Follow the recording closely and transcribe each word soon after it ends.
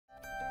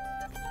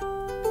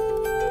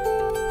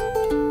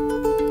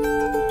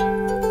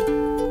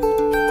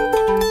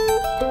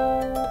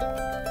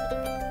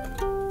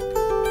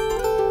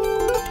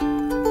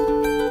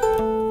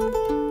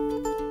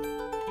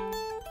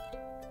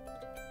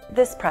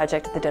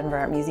project at the Denver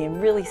Art Museum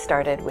really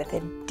started with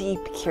a deep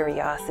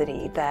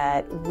curiosity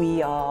that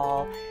we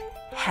all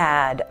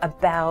had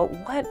about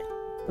what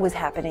was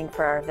happening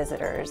for our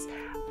visitors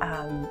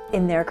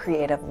in their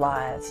creative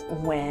lives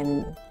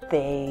when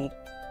they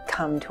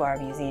come to our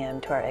museum,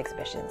 to our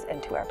exhibitions,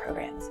 and to our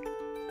programs.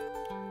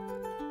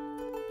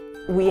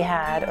 We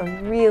had a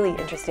really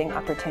interesting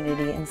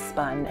opportunity in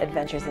SPUN,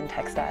 Adventures in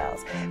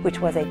Textiles, which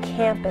was a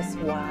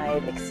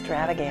campus-wide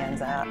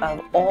extravaganza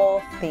of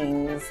all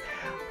things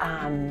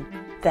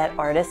that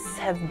artists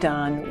have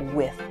done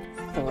with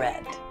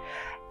thread.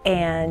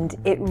 And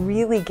it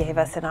really gave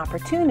us an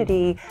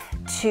opportunity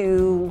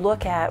to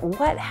look at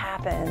what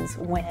happens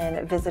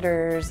when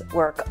visitors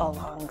work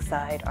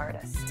alongside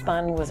artists.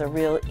 SPUN was a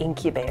real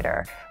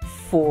incubator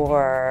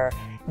for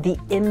the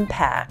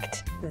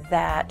impact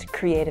that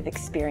creative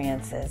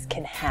experiences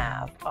can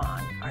have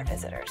on our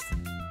visitors.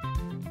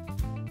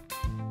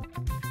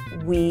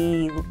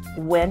 We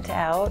went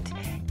out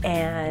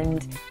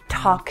and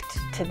talked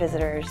to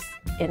visitors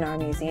in our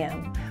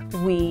museum.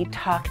 We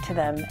talked to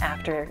them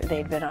after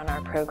they'd been on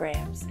our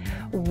programs.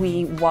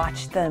 We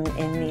watched them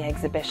in the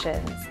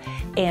exhibitions,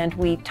 and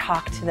we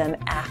talked to them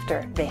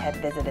after they had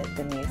visited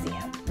the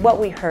museum. What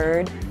we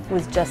heard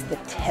was just the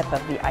tip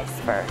of the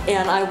iceberg.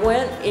 And I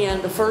went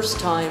in the first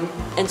time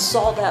and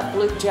saw that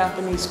blue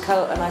Japanese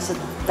coat, and I said,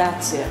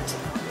 that's it.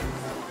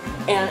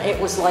 And it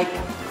was like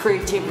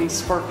creativity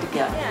sparked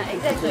again. Yeah,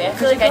 exactly. I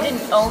feel like I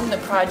didn't own the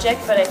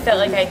project, but I felt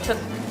like I took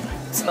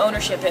some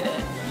ownership in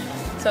it.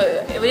 So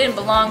it didn't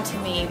belong to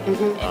me. It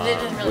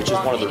didn't really Which is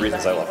one of the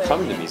reasons I love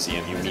coming to the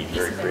museum. You meet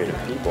very creative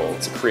people.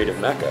 It's a creative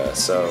mecca.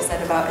 So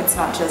said about it's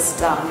not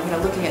just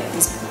looking at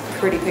these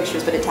pretty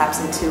pictures, but it taps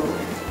into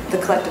the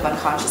collective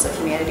unconscious of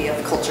humanity,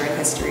 of culture and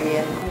history,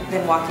 and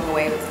then walking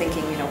away with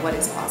thinking, what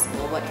is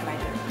possible? What can I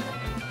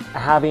do?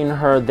 Having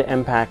heard the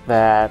impact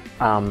that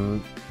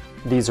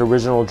these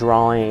original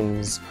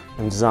drawings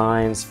and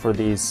designs for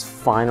these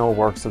final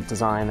works of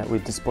design that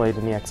we've displayed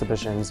in the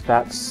exhibitions,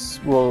 that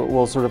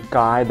will sort of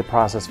guide the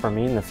process for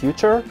me in the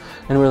future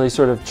and really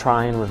sort of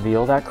try and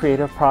reveal that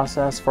creative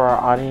process for our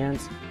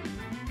audience.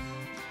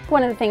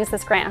 One of the things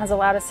this grant has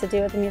allowed us to do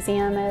at the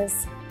museum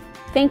is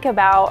think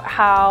about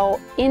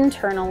how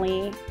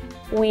internally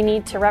we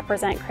need to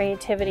represent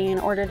creativity in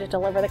order to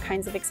deliver the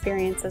kinds of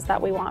experiences that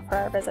we want for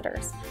our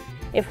visitors.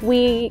 If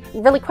we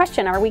really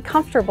question, are we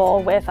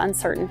comfortable with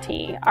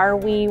uncertainty? Are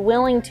we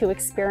willing to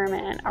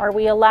experiment? Are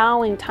we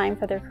allowing time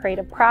for their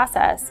creative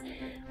process?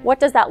 What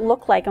does that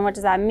look like, and what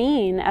does that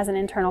mean as an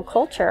internal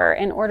culture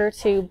in order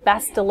to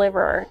best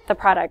deliver the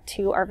product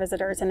to our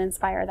visitors and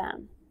inspire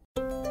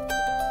them?